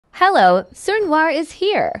Hello, Sir Noir is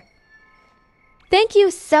here. Thank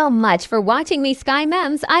you so much for watching me Sky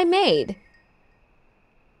Memes I made.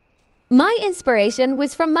 My inspiration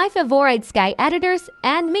was from my favorite Sky editors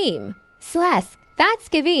and meme, Slash,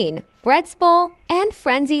 Fatskavine, Breadspool, and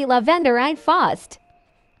Frenzy Lavenderite Faust.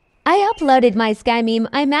 I uploaded my Sky meme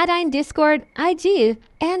I made on Discord, IG,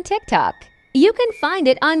 and TikTok. You can find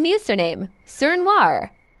it on username, Sir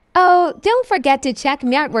Noir. Oh, don't forget to check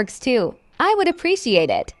my artworks too. I would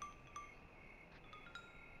appreciate it.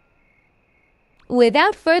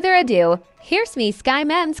 Without further ado, here's me Sky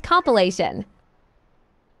Memes compilation.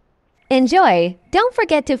 Enjoy! Don't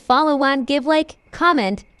forget to follow and give like,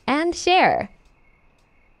 comment, and share.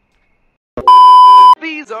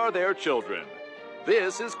 These are their children.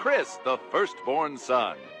 This is Chris, the firstborn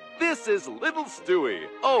son. This is little Stewie.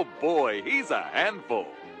 Oh boy, he's a handful.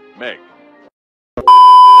 Meg.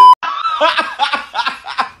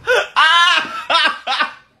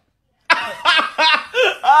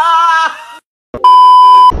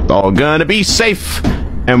 All gonna be safe,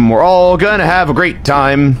 and we're all gonna have a great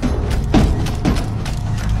time.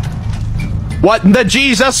 What in the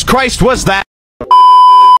Jesus Christ was that?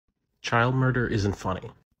 Child murder isn't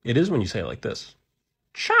funny. It is when you say it like this.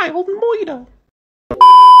 Child murder.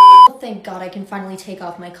 Oh, thank God I can finally take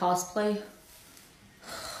off my cosplay.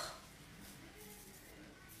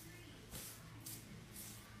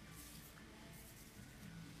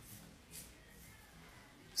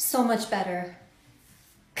 So much better.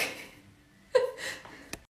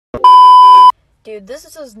 Dude,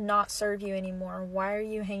 this does not serve you anymore. Why are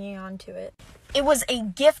you hanging on to it? It was a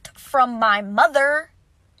gift from my mother,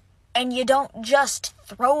 and you don't just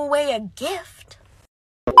throw away a gift.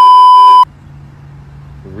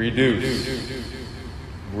 Reduce.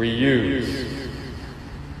 Reuse.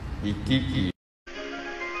 Ikiki.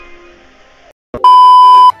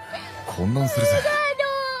 こんなんするぜ。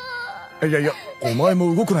いやいや、お前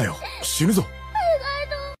も動くなよ。死ぬぞ。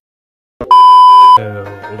The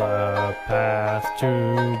path to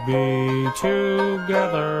be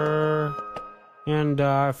together. And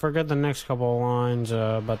I forget the next couple of lines,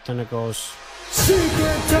 but then it goes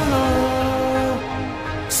secret tunnel,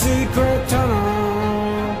 through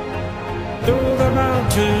the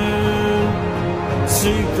mountain,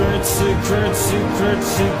 secret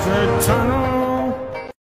tunnel.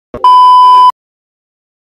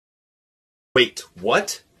 Wait,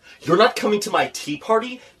 what? You're not coming to my tea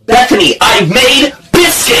party? Bethany, I made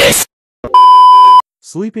biscuits!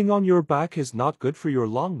 Sleeping on your back is not good for your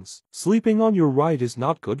lungs. Sleeping on your right is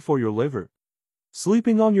not good for your liver.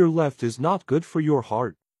 Sleeping on your left is not good for your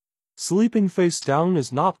heart. Sleeping face down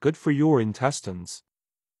is not good for your intestines.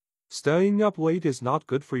 Staying up late is not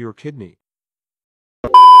good for your kidney.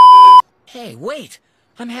 Hey, wait!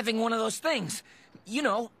 I'm having one of those things. You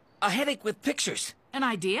know, a headache with pictures. An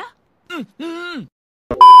idea?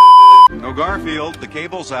 No, Garfield, the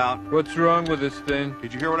cable's out. What's wrong with this thing?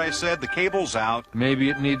 Did you hear what I said? The cable's out. Maybe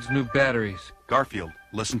it needs new batteries. Garfield,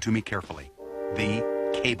 listen to me carefully. The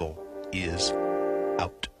cable is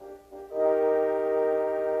out.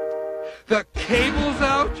 The cable's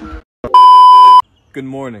out? Good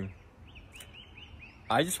morning.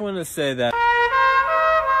 I just wanted to say that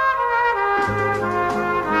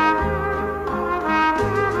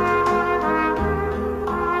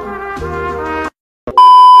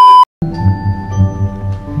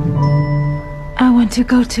I want to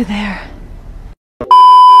go to there.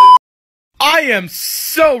 I am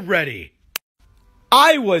so ready.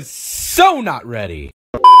 I was so not ready.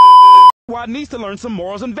 Well, needs to learn some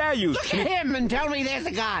morals and values. Look at him and tell me there's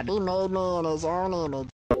a God.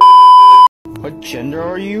 What gender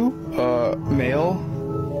are you? Male?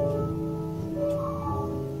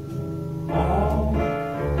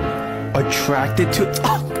 Attracted to...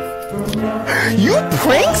 You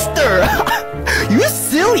prankster! You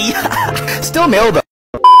silly! Still male though.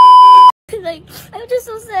 Like, I'm just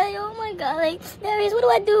so sad, oh my god, like, Darius, what do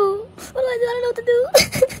I do? What do I do? I don't know what to do.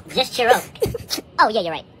 Just cheer up. Oh yeah,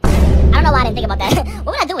 you're right. I don't know why I didn't think about that.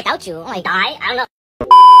 What would I do without you? I'm like, die? I don't know.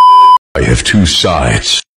 I have two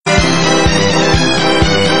sides.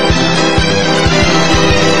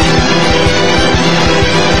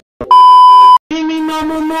 Me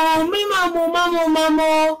mamo mo, me mamo mamo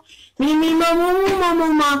mamo, me mamo mamo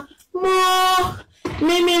mamo,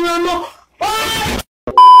 me mamo.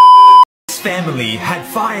 This family had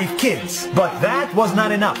 5 kids, but that was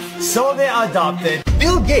not enough. So they adopted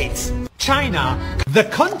Bill Gates, China, the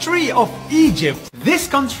country of Egypt, this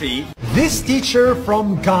country, this teacher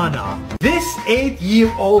from Ghana, this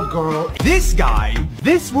 8-year-old girl, this guy,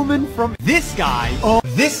 this woman from this guy, oh,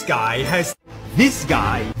 this guy has this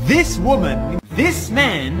guy, this woman, this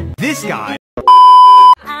man, this guy.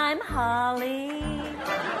 I'm Holly.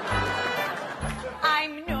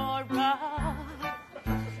 I'm Nora.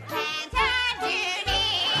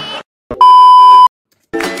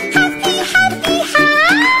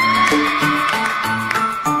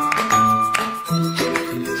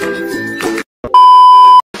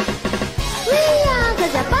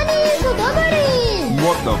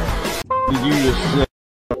 What the did you just say?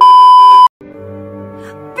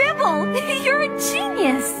 Bibble, you're a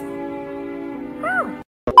genius.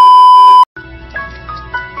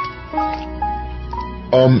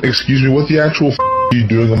 Excuse me, what the actual are you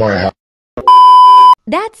doing in my house?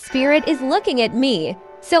 That spirit is looking at me,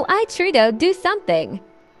 so I Trudeau do something.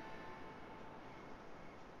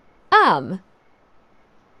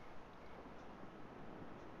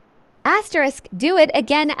 Asterisk, do it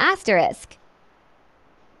again, asterisk.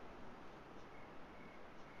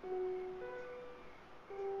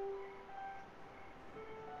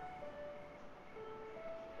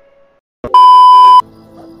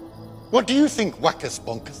 What do you think, Wackus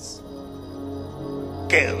Bonkus?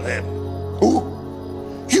 Kill him. Ooh,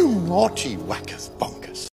 you naughty Wackus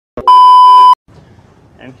Bonkus.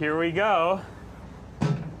 And here we go.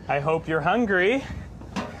 I hope you're hungry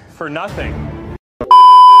for nothing.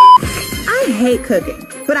 I hate cooking,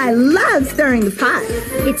 but I love stirring the pot.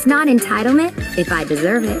 It's not entitlement if I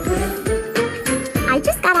deserve it. I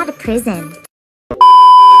just got out of prison.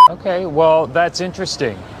 Okay, well, that's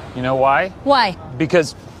interesting. You know why? Why?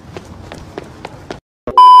 Because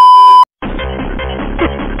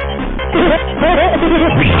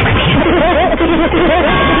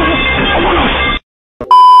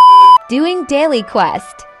doing daily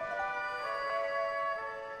quest.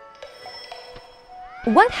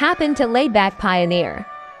 What happened to Laidback Pioneer?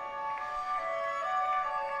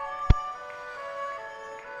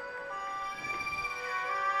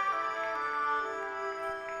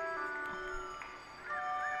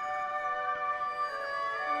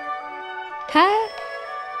 Huh?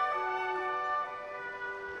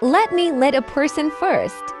 Let me lit a person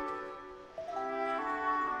first.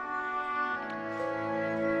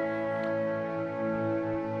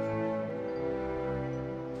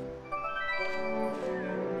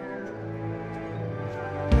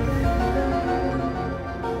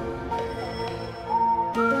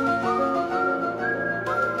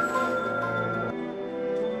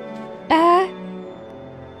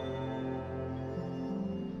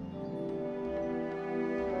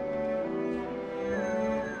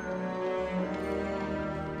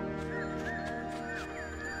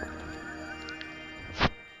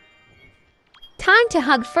 Time to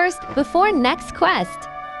hug first before next quest.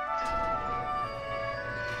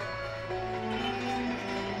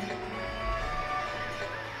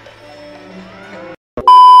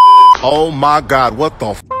 Oh my God, what the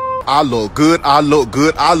f? I look good, I look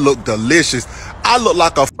good, I look delicious. I look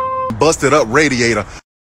like a busted up radiator.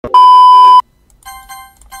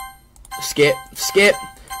 Skip.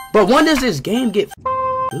 But when does this game get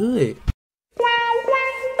good?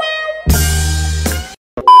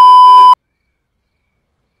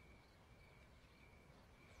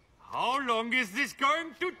 How long is this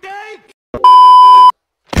going to take?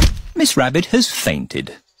 Miss Rabbit has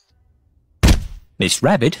fainted. Miss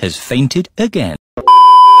Rabbit has fainted again.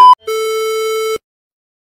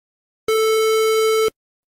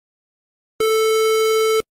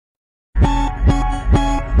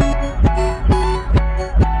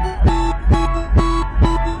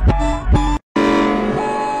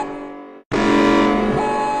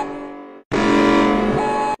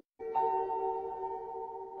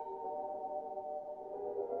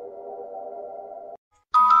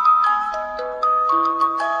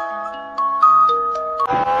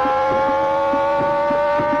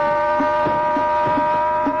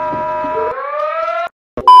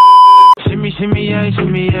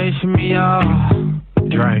 Shimmy yeah,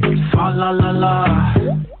 drink. Fa la la la,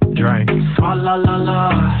 drink. Fa la la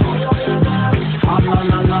la, fa la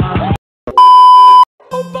la la.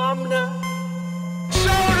 Obama.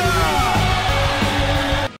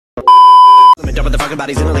 I'm done with the fucking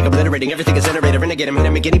bodies in it, like obliterating everything is generated. Renegade, I'm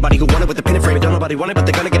gonna make anybody who want it with the pin and frame it. Don't nobody want it, but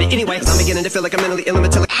they're gonna get it anyway. I'm beginning to feel like I'm mentally ill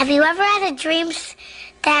until. Have you ever had a dream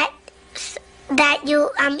that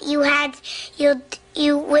you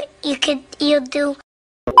do?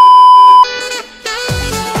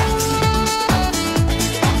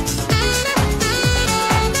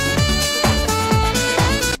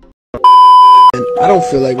 I don't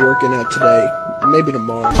feel like working out today. Maybe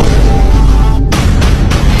tomorrow.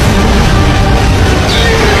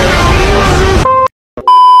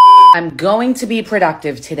 I'm going to be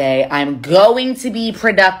productive today. I'm going to be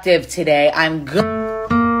productive today. I'm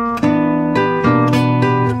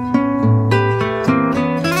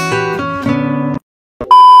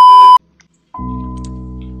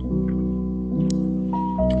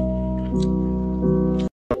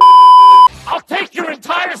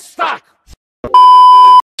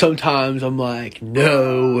Sometimes I'm like,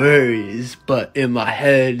 no worries, but in my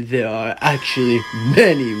head there are actually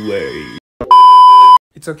many worries.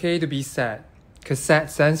 It's okay to be sad, cause sad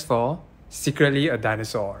stands for secretly a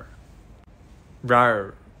dinosaur.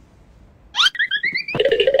 Rawr.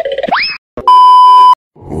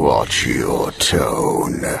 Watch your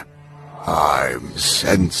tone. I'm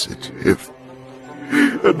sensitive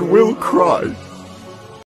and will cry.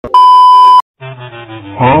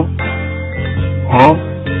 Huh? Huh?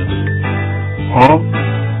 Huh?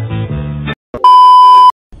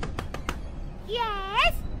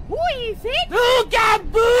 Yes? Who is it? Booga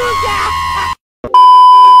booga!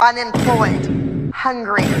 Unemployed,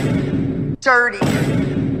 hungry, dirty,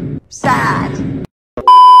 sad.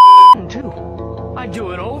 I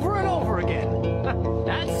do it over and over again.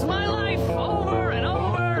 That's my life, over and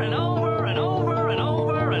over and over and over and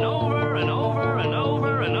over and over and over and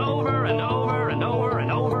over and over and over and over and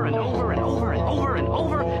over and over and over and over and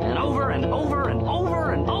over and over and over and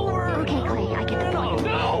over and over. Okay, Clay, I get the point.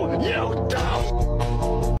 No, you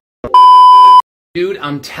don't. Dude,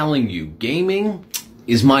 I'm telling you, gaming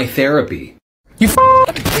is my therapy. You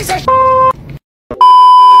piece of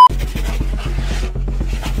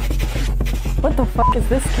What the fuck is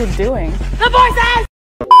this kid doing? The voices!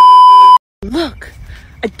 Look,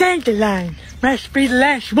 a dandelion must be the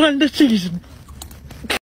last one this season.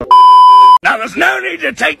 Now there's no need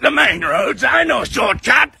to take the main roads. I know a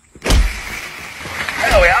shortcut.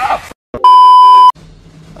 There we are.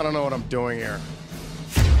 I don't know what I'm doing here.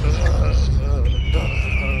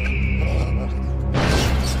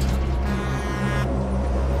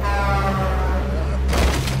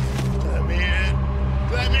 Let me in.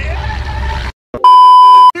 Let me in.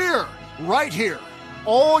 Here, right here.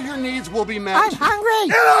 All your needs will be met. I'm hungry.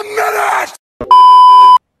 In a minute!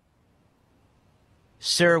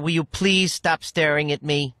 Sir, will you please stop staring at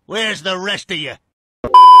me? Where's the rest of you?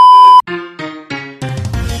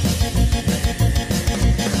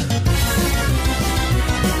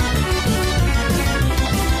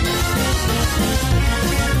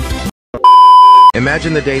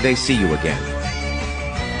 Imagine the day they see you again.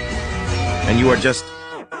 And you are just,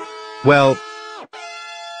 well,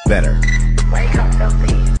 better. Wake up,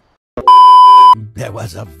 filthy. There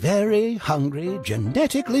was a very hungry,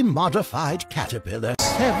 genetically modified caterpillar.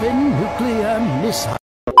 7 nuclear missiles.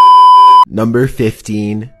 Number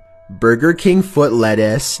 15. Burger King foot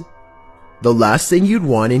lettuce. The last thing you'd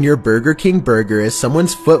want in your Burger King burger is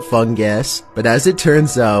someone's foot fungus, but as it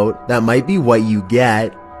turns out, that might be what you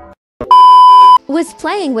get. Was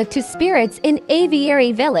playing with two spirits in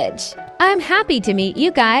Aviary Village. I'm happy to meet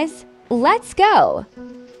you guys. Let's go.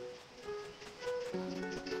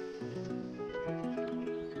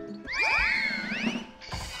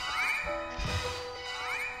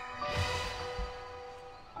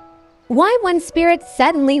 Why one spirit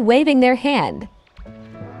suddenly waving their hand?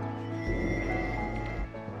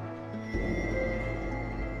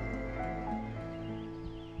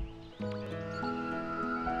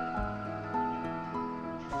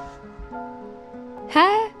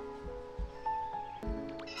 Huh?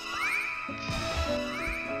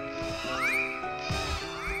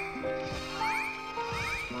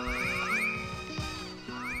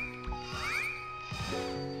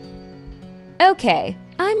 Okay,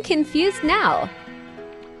 I'm confused now.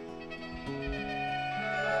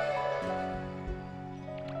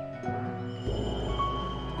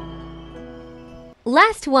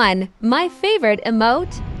 Last one, my favorite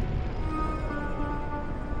emote.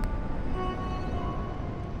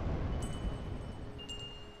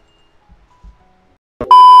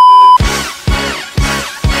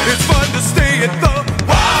 It's fun to stay at the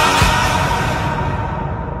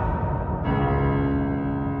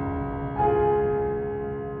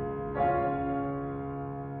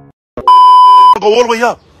Go all the way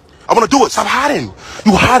up. I want to do it. Stop hiding.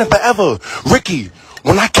 You hiding forever. Ricky,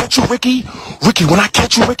 when I catch you, Ricky. Ricky, when I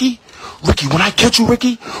catch you, Ricky. Ricky, when I catch you,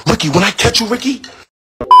 Ricky. Ricky, when I catch you, Ricky.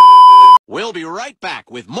 We'll be right back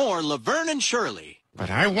with more Laverne and Shirley. But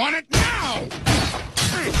I want it now!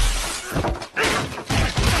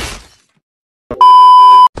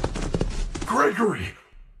 Gregory!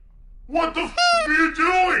 What the f are you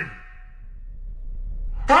doing?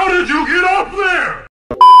 How did you get up there?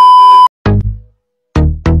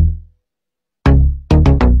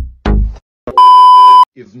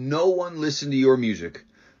 If no one listened to your music,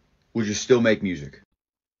 would you still make music?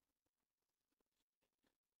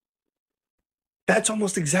 That's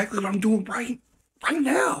almost exactly what I'm doing right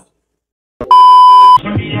now.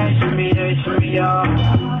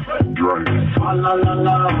 Drink. Fa la la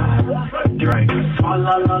la. Drink. Fa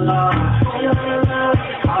la la la.